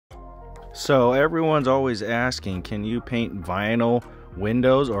So everyone's always asking, can you paint vinyl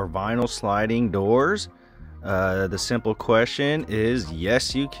windows or vinyl sliding doors? The simple question is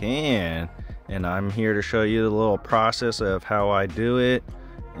yes, you can. And I'm here to show you the little process of how I do it.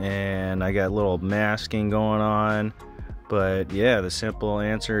 And I got a little masking going on. But yeah, the simple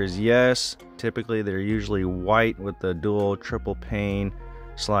answer is yes. Typically they're usually white with the dual triple pane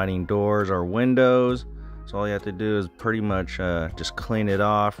sliding doors or windows. So all you have to do is pretty much just clean it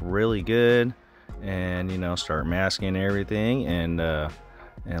off really good, and start masking everything, and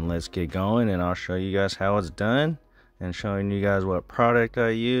let's get going. And I'll show you guys how it's done and showing you guys what product I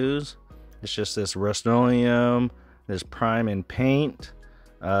use. It's just this Rust-Oleum, this prime and paint.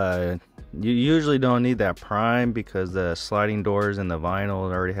 You usually don't need that prime because the sliding doors and the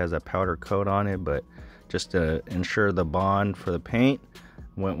vinyl already has a powder coat on it, but just to ensure the bond for the paint,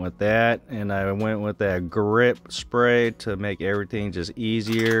 went with that. And I went with that grip spray to make everything just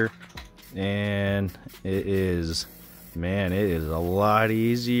easier. And it is a lot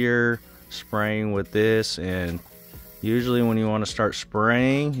easier spraying with this. And usually when you want to start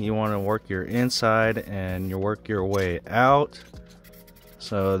spraying, you want to work your inside and you work your way out.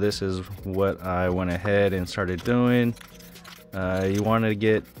 So this is what I went ahead and started doing. You want to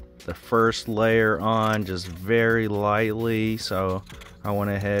get the first layer on just very lightly, so I went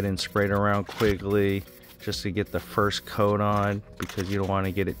ahead and sprayed around quickly just to get the first coat on, because you don't want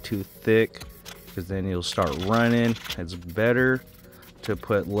to get it too thick because then you'll start running. It's better to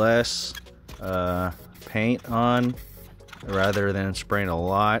put less paint on rather than spraying a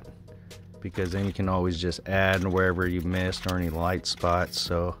lot, because then you can always just add wherever you missed or any light spots.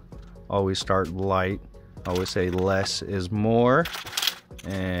 So always start light. Always say less is more,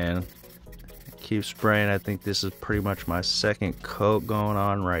 and keep spraying. I think this is pretty much my second coat going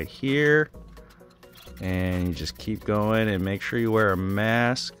on right here. And you just keep going, and make sure you wear a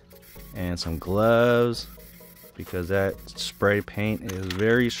mask and some gloves, because that spray paint is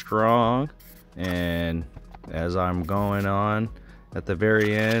very strong. And as I'm going on, at the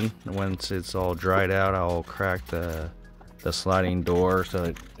very end, once it's all dried out, I'll crack the sliding door so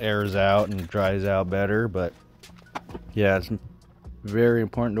it airs out and dries out better. But yeah, it's very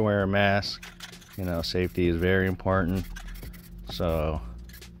important to wear a mask. Safety is very important. So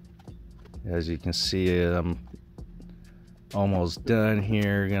as you can see, I'm almost done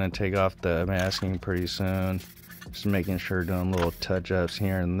here. Gonna take off the masking pretty soon. Just making sure, doing little touch-ups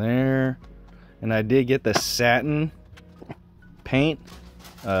here and there. And I did get the satin paint.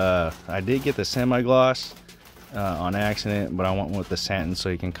 I did get the semi-gloss on accident, but I went with the satin so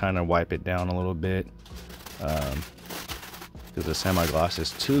you can kind of wipe it down a little bit, because the semi-gloss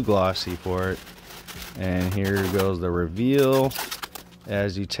is too glossy for it. And here goes the reveal.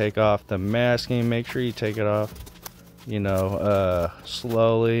 As you take off the masking, make sure you take it off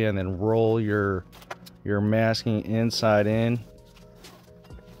slowly, and then roll your masking inside in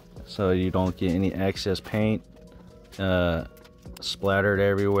so you don't get any excess paint splattered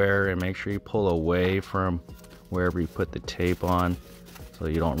everywhere. And make sure you pull away from wherever you put the tape on so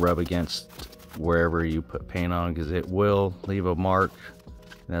you don't rub against wherever you put paint on, because it will leave a mark.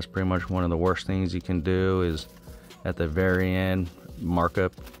 And that's pretty much one of the worst things you can do, is at the very end mark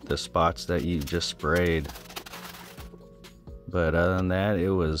up the spots that you just sprayed. But other than that,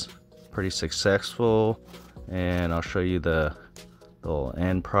 it was pretty successful, and I'll show you the little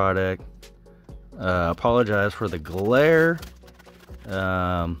end product. Apologize for the glare.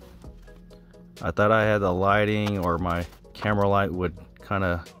 I thought I had the lighting, or my camera light would kind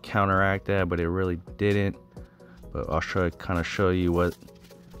of counteract that, but it really didn't. But I'll show you what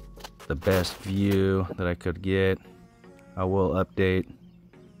the best view that I could get. I will update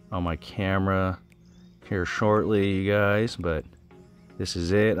on my camera here shortly, you guys, but this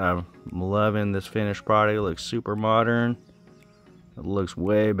is it. I'm loving this finished product. It looks super modern. It looks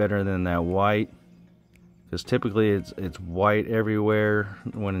way better than that white, because typically it's white everywhere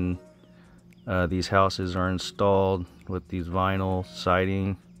when these houses are installed with these vinyl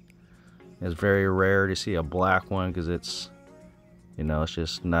siding. It's very rare to see a black one, because it's it's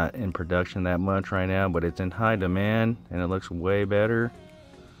just not in production that much right now, but it's in high demand and it looks way better.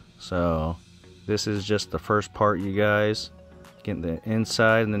 So this is just the first part, you guys. Getting the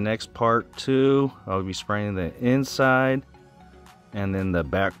inside. In the next part too, I'll be spraying the inside and then the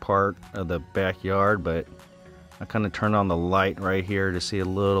back part of the backyard. But I kind of turned on the light right here to see a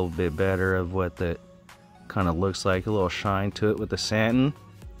little bit better of what that kind of looks like, a little shine to it with the satin.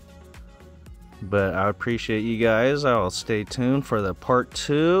 But I appreciate you guys. I'll stay tuned for the part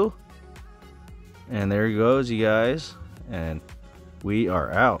 2. And there goes, you guys. And we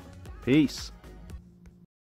are out. Peace.